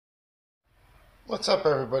What's up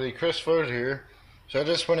everybody, Chris Ford here. So I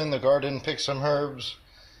just went in the garden, picked some herbs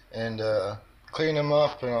and cleaned them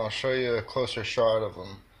up, and I'll show you a closer shot of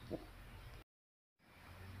them.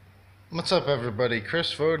 What's up everybody,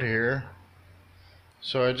 Chris Ford here.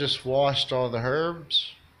 So I just washed all the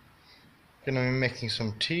herbs. Gonna be making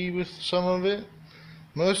some tea with some of it.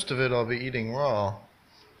 Most of it I'll be eating raw.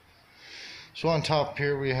 So on top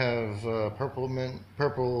here we have purple mint,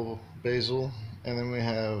 purple basil, and then we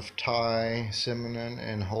have Thai, cinnamon,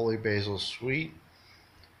 and holy basil sweet.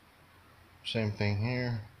 Same thing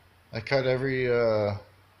here. I cut every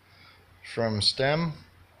from stem.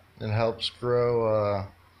 It helps grow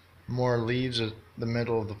more leaves at the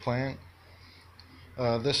middle of the plant.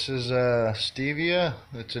 This is stevia.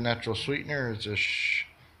 It's a natural sweetener. It's a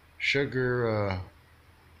sugar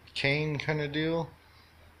cane kind of deal.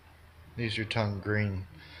 Leaves your tongue green.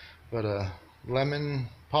 But lemon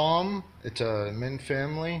palm. It's a mint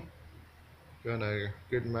family. Got a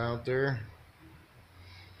good amount there.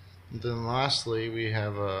 And then lastly we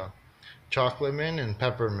have chocolate mint and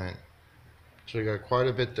peppermint. So we got quite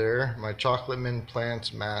a bit there. My chocolate mint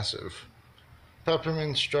plant's massive.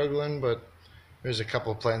 Peppermint's struggling, but there's a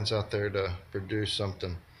couple plants out there to produce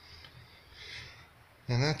something.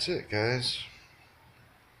 And that's it, guys.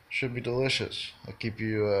 Should be delicious. I'll keep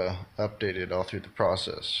you updated all through the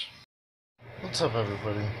process. What's up,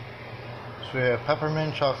 everybody? So we have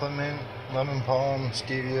peppermint, chocolate mint, lemon palm,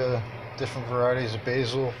 stevia, different varieties of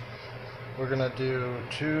basil. We're gonna do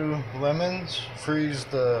 2 lemons, freeze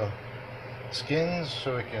the skins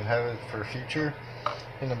so we can have it for future.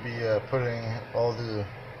 Gonna be putting all the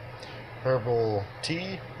herbal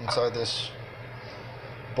tea inside this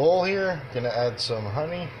bowl here. Gonna add some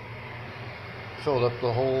honey. Filled up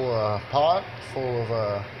the whole pot full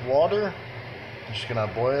of water. Just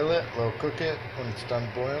gonna boil it, low cook it when it's done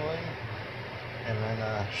boiling, and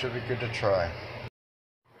then should be good to try.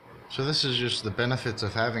 So this is just the benefits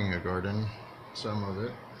of having a garden, some of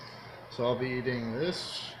it. So I'll be eating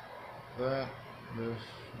this, that, this,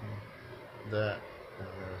 that, and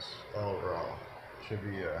this all raw. Should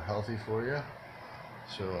be healthy for you,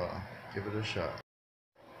 so give it a shot.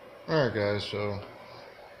 Alright guys, so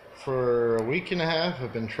for a week and a half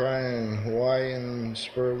I've been trying Hawaiian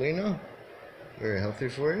spirulina. Very healthy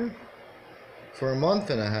for you. For a month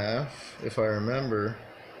and a half, if I remember,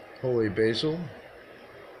 holy basil.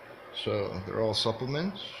 So they're all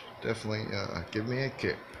supplements. Definitely give me a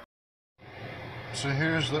kick. So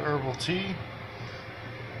here's the herbal tea.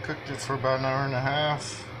 Cooked it for about an hour and a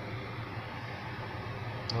half.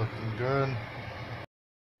 Looking good.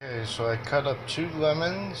 Okay, so I cut up 2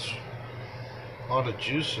 lemons. A lot of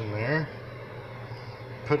juice in there.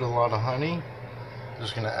 Put a lot of honey.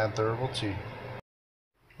 Just gonna add the herbal tea.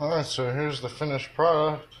 Alright, so here's the finished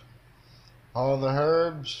product. All the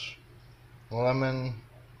herbs, lemon,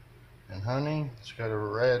 and honey. It's got a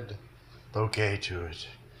red bouquet to it,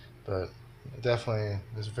 but definitely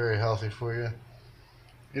is very healthy for you.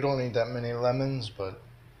 You don't need that many lemons, but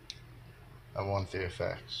I want the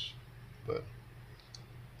effects. But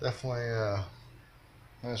definitely a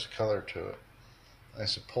nice color to it.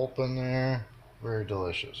 Nice pulp in there, very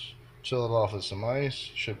delicious. Chill it off with some ice,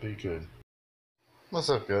 should be good. What's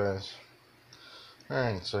up, guys?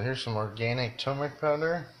 Alright, so here's some organic turmeric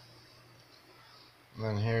powder. And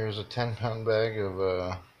then here's a 10-pound bag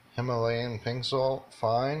of Himalayan pink salt,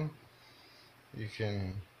 fine.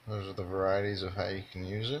 Those are the varieties of how you can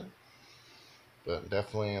use it. But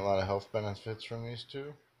definitely a lot of health benefits from these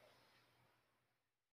two.